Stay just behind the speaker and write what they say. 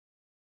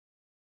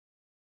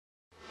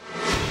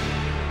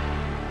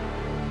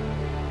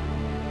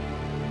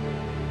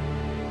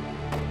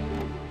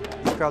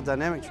aircraft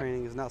dynamic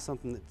training is not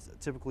something that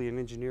typically an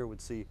engineer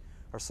would see,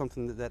 or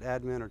something that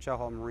admin or chow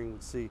hall Marine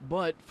would see.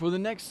 But for the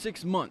next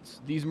 6 months,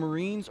 these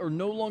Marines are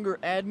no longer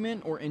admin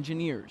or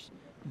engineers.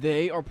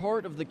 They are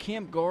part of the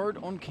Camp Guard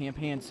on Camp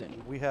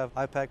Hansen. We have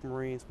IPAC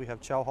Marines, we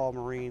have chow hall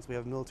Marines, we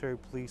have military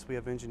police, we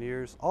have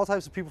engineers, all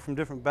types of people from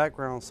different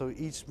backgrounds, so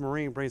each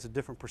Marine brings a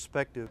different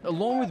perspective.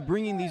 Along with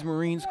bringing these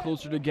Marines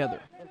closer together,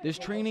 this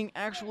training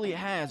actually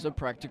has a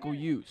practical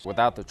use.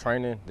 Without the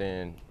training,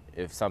 then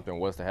if something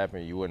was to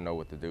happen, you wouldn't know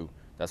what to do.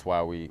 That's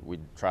why we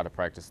try to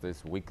practice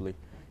this weekly,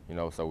 you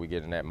know, so we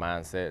get in that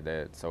mindset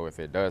that so if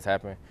it does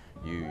happen,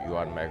 you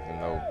automatically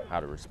know how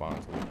to respond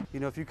to it.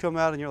 You know, if you come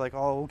out and you're like,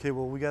 oh, okay,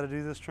 well, we got to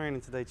do this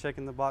training today,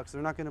 checking the box,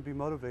 they're not going to be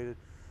motivated.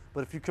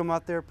 But if you come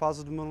out there,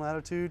 positive mental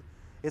attitude,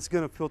 it's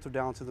going to filter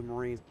down to the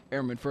Marines.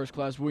 Airman First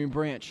Class William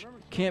Branch,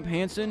 Camp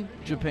Hansen,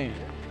 Japan.